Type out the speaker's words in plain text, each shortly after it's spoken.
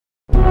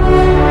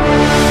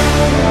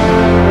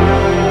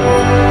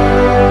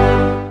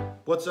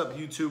What's up,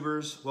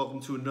 YouTubers? Welcome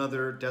to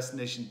another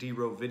Destination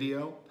D-Row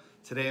video.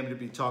 Today I'm going to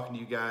be talking to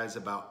you guys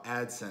about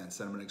AdSense,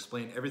 and I'm going to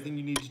explain everything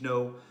you need to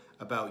know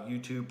about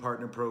YouTube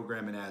Partner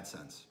Program and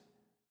AdSense.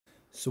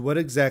 So what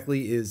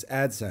exactly is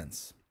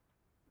AdSense?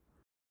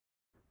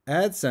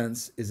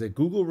 AdSense is a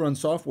Google-run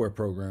software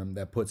program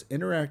that puts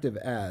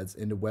interactive ads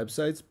into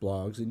websites,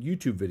 blogs, and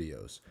YouTube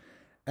videos.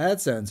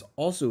 AdSense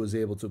also is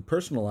able to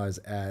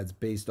personalize ads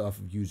based off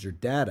of user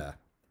data.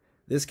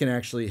 This can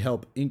actually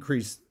help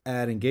increase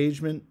ad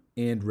engagement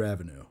and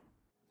revenue.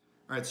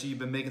 All right, so you've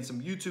been making some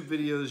YouTube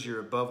videos, you're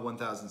above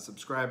 1,000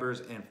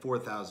 subscribers and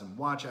 4,000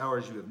 watch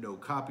hours, you have no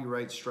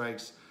copyright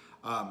strikes.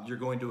 You're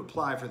going to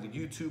apply for the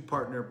YouTube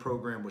Partner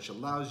Program, which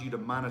allows you to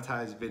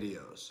monetize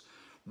videos.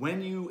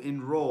 When you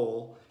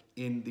enroll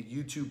in the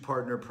YouTube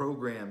Partner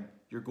Program,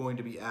 you're going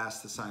to be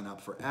asked to sign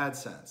up for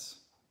AdSense.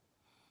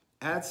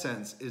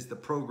 AdSense is the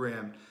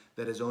program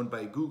that is owned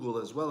by Google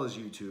as well as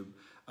YouTube,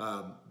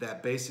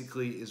 that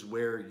basically is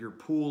where your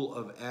pool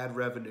of ad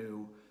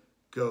revenue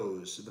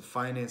goes, the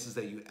finances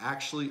that you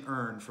actually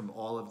earn from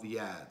all of the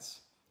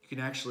ads. You can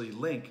actually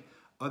link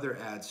other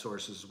ad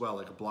sources as well,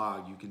 like a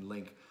blog. You can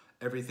link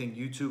everything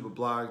YouTube, a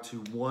blog,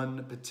 to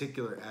one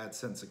particular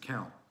AdSense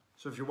account.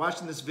 So if you're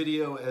watching this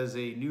video as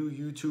a new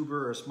YouTuber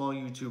or a small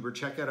YouTuber,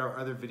 check out our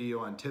other video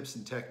on tips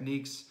and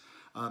techniques.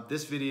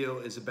 This video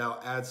is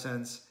about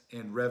AdSense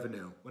and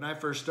revenue. When I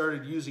first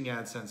started using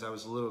AdSense, I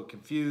was a little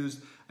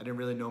confused. I didn't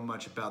really know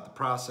much about the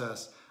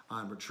process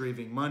on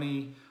retrieving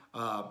money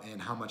and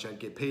how much I'd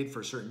get paid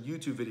for certain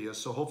YouTube videos.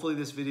 So hopefully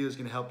this video is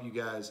going to help you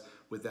guys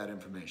with that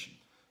information.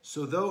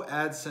 So though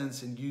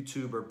AdSense and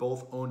YouTube are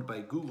both owned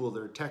by Google,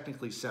 they're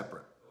technically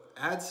separate.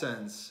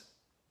 AdSense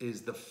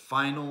is the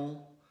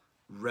final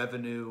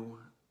revenue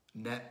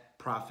net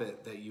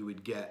profit that you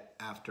would get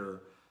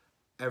after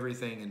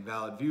everything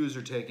invalid views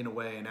are taken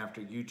away and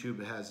after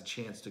YouTube has a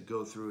chance to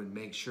go through and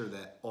make sure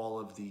that all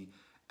of the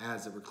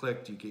ads that were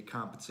clicked you get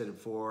compensated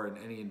for and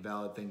any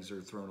invalid things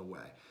are thrown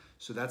away.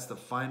 So that's the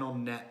final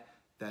net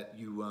that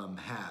you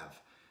have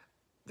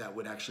that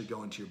would actually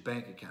go into your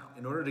bank account.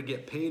 In order to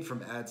get paid from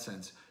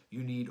AdSense,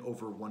 you need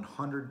over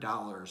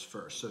 $100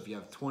 first. So if you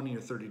have $20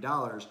 or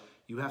 $30,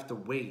 you have to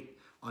wait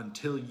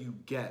until you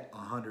get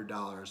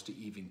 $100 to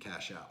even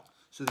cash out.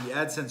 So the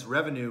AdSense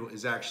revenue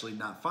is actually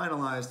not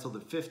finalized till the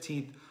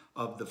 15th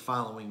of the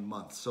following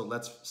month. So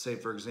let's say,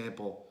 for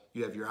example,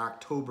 you have your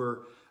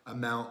October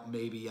amount,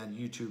 maybe on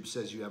YouTube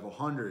says you have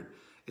 100.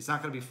 It's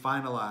not going to be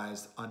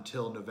finalized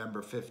until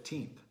November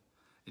 15th.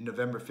 In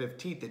November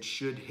 15th, it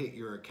should hit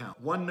your account.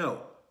 One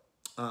note,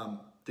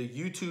 the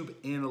YouTube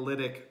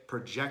analytic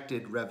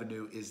projected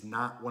revenue is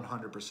not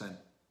 100%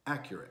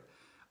 accurate.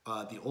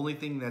 The only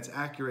thing that's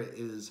accurate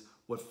is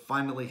what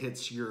finally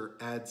hits your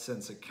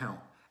AdSense account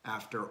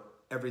after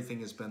everything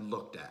has been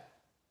looked at.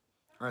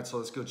 All right, so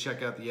let's go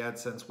check out the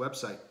AdSense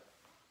website.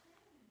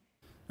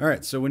 All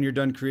right, so when you're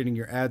done creating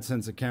your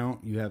AdSense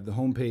account, you have the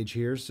home page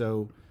here.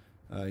 So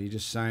you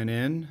just sign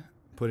in,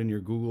 put in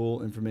your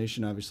Google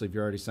information. Obviously, if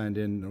you're already signed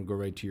in, it'll go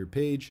right to your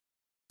page.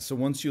 So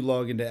once you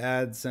log into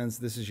AdSense,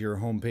 this is your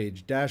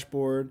homepage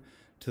dashboard.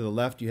 To the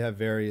left, you have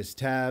various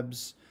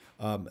tabs.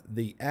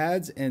 The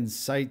ads and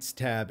sites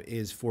tab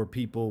is for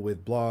people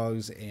with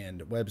blogs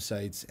and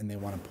websites, and they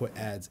want to put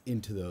ads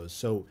into those.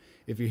 So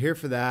if you're here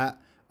for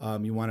that,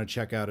 you want to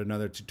check out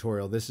another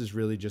tutorial. This is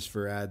really just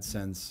for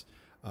AdSense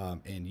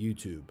and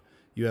YouTube.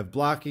 You have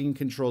blocking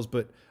controls,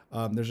 but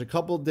there's a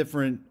couple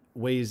different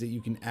ways that you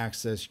can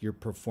access your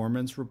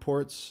performance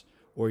reports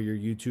or your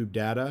YouTube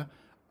data.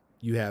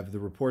 You have the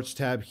reports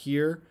tab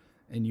here,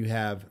 and you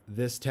have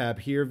this tab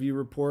here, view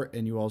report,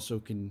 and you also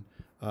can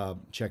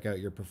check out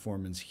your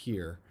performance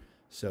here.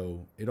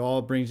 So it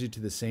all brings you to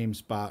the same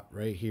spot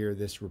right here,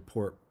 this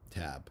report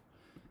tab.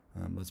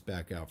 Let's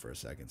back out for a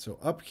second. So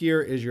up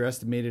here is your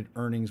estimated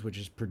earnings, which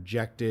is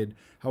projected.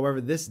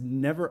 However, this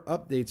never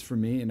updates for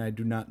me, and I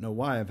do not know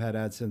why. I've had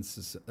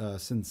AdSense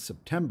since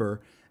September,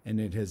 and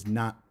it has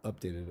not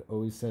updated. It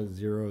always says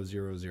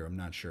 000. I'm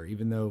not sure,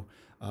 even though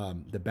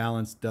the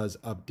balance does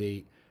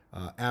update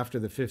after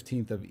the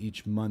 15th of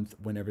each month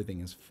when everything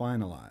is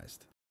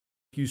finalized.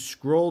 If you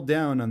scroll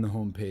down on the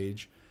home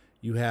page,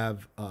 you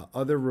have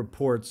other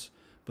reports,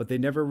 but they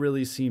never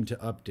really seem to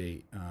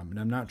update. And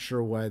I'm not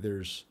sure why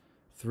there's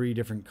 3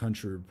 different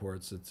country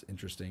reports. It's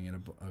interesting,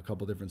 in a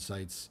couple different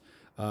sites.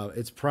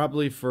 It's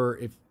probably for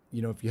if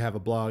you have a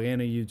blog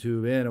and a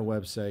YouTube and a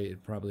website,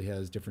 it probably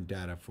has different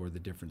data for the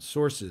different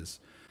sources.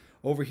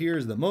 Over here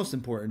is the most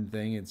important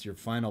thing. It's your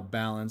final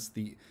balance,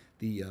 the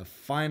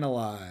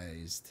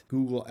finalized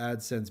Google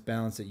AdSense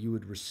balance that you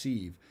would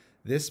receive.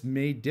 This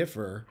may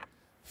differ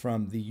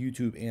from the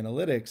YouTube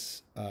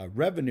Analytics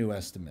revenue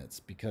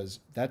estimates, because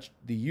the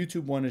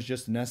YouTube one is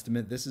just an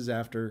estimate. This is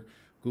after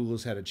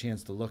Google's had a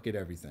chance to look at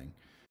everything.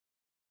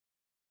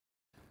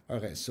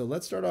 Okay, so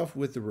let's start off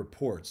with the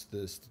reports,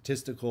 the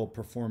statistical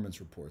performance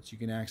reports. You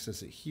can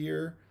access it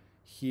here,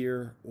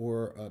 here,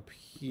 or up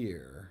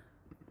here.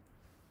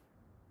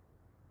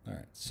 All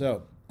right,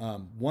 so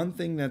one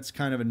thing that's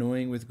kind of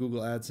annoying with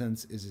Google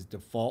AdSense is it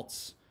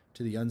defaults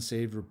to the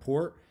unsaved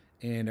report,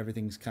 and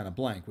everything's kind of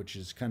blank, which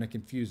is kind of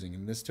confusing.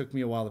 And this took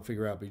me a while to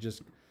figure out, but you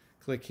just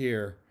click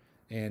here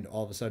and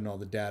all of a sudden all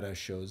the data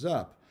shows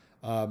up.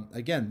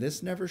 Again,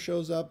 this never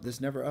shows up.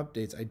 This never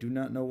updates. I do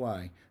not know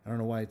why. I don't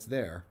know why it's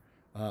there.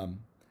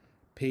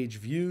 Page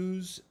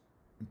views,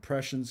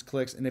 impressions,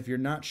 clicks. And if you're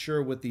not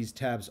sure what these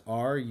tabs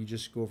are, you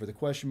just go over the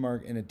question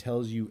mark and it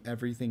tells you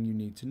everything you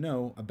need to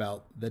know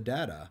about the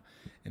data.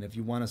 And if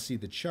you want to see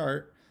the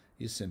chart,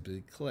 you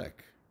simply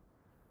click.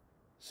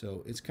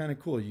 So it's kind of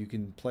cool. You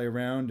can play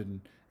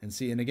around and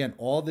see. And again,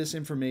 all this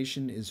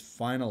information is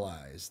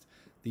finalized.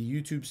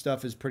 The YouTube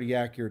stuff is pretty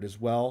accurate as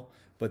well,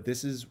 but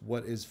this is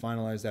what is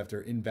finalized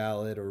after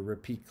invalid or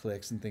repeat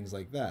clicks and things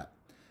like that.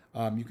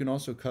 You can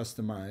also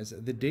customize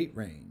the date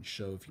range.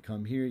 So if you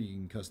come here, you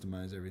can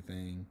customize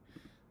everything,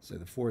 say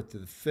the 4th to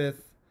the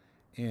 5th,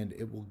 and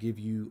it will give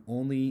you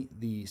only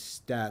the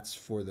stats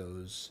for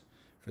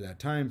that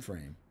time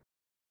frame.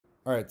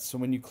 All right, so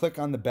when you click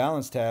on the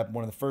balance tab,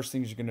 one of the first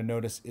things you're going to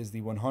notice is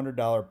the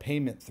 $100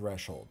 payment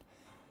threshold.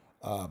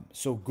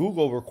 So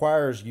Google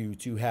requires you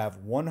to have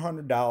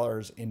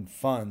 $100 in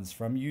funds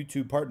from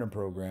YouTube Partner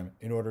Program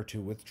in order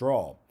to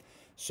withdraw.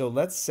 So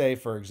let's say,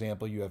 for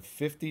example, you have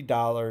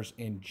 $50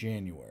 in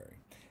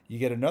January. You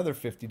get another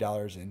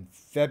 $50 in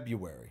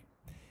February.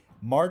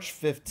 March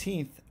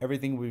 15th,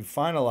 everything will be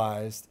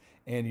finalized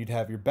and you'd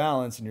have your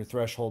balance and your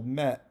threshold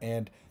met,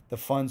 and the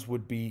funds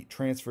would be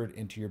transferred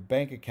into your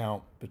bank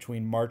account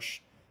between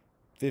March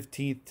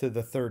 15th to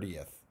the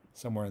 30th,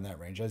 somewhere in that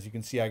range. As you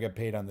can see, I got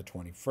paid on the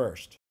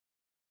 21st.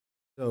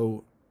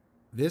 So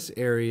this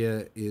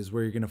area is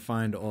where you're going to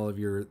find all of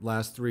your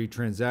last 3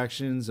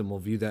 transactions, and we'll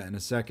view that in a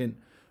second.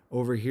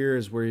 Over here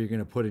is where you're going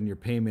to put in your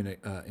payment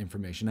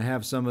information. I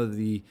have some of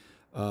the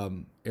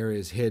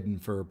areas hidden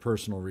for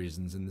personal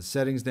reasons. In the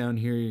settings down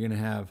here, you're going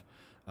to have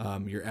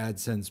your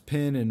AdSense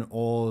PIN and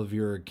all of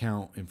your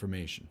account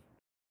information.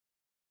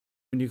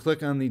 When you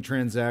click on the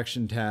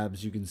transaction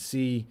tabs, you can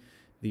see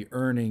the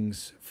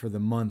earnings for the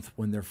month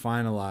when they're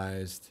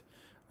finalized.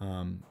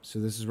 So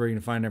this is where you're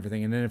going to find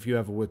everything. And then if you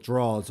have a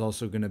withdrawal, it's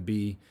also going to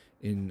be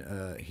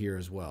in here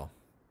as well.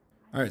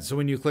 All right, so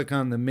when you click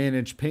on the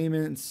Manage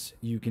Payments,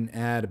 you can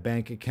add a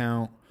bank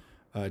account,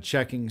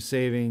 checking,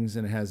 savings,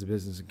 and it has a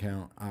business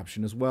account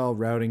option as well,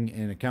 routing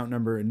and account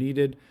number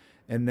needed,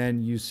 and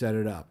then you set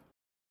it up.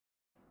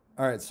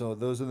 All right, so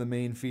those are the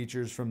main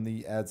features from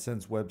the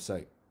AdSense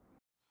website.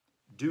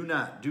 Do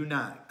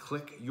not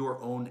click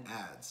your own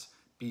ads.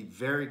 Be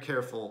very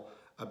careful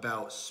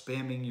about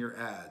spamming your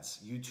ads.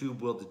 YouTube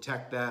will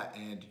detect that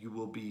and you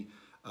will be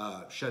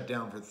shut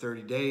down for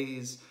 30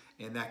 days,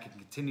 and that can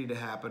continue to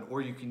happen,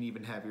 or you can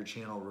even have your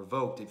channel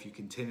revoked if you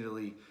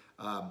continually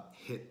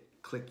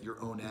click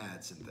your own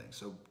ads and things.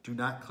 So do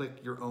not click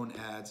your own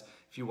ads.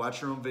 If you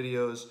watch your own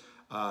videos,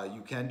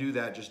 you can do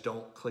that. Just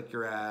don't click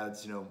your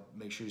ads.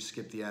 Make sure you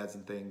skip the ads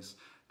and things.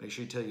 Make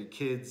sure you tell your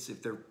kids,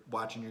 if they're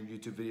watching your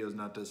YouTube videos,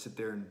 not to sit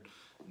there and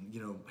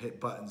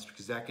hit buttons,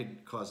 because that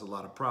could cause a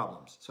lot of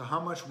problems. So how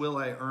much will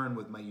I earn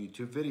with my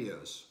YouTube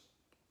videos?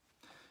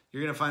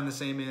 You're gonna find the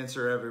same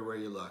answer everywhere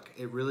you look.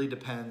 It really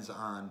depends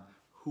on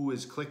who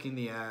is clicking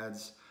the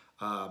ads,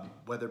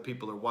 whether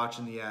people are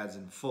watching the ads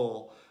in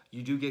full.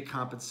 You do get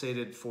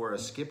compensated for a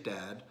skipped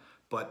ad,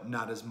 but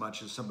not as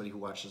much as somebody who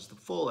watches the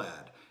full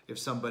ad. If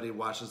somebody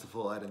watches the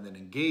full ad and then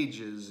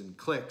engages and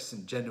clicks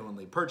and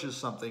genuinely purchases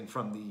something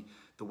from the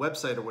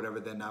website or whatever,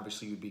 then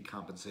obviously you'd be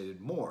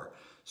compensated more.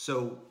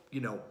 So,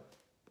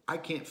 I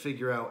can't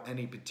figure out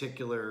any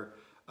particular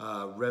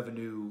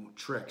revenue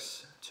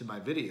tricks to my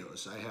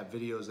videos. I have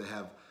videos that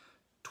have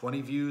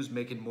 20 views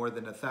making more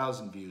than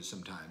 1,000 views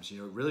sometimes.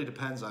 It really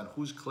depends on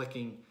who's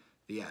clicking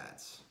the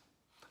ads.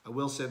 I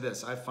will say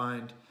this, I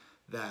find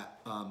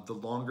that the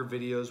longer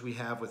videos we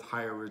have with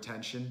higher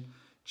retention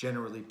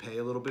generally pay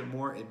a little bit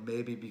more. It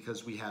may be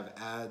because we have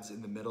ads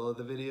in the middle of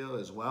the video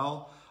as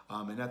well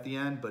and at the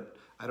end, but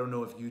I don't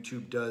know if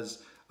YouTube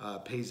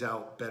pays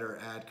out better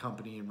ad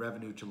company and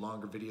revenue to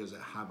longer videos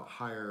that have a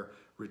higher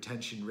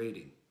retention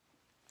rating.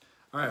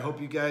 All right,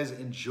 hope you guys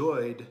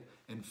enjoyed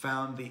and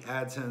found the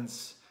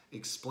AdSense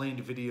explained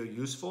video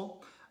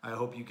useful. I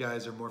hope you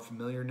guys are more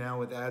familiar now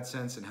with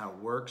AdSense and how it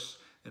works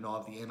and all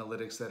of the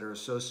analytics that are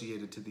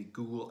associated to the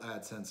Google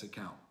AdSense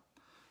account.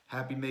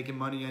 Happy making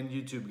money on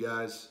YouTube,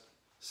 guys.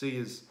 See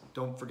yous.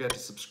 Don't forget to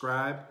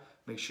subscribe.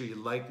 Make sure you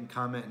like and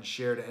comment and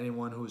share to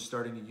anyone who is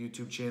starting a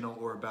YouTube channel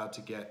or about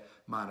to get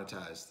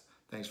monetized.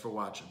 Thanks for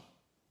watching.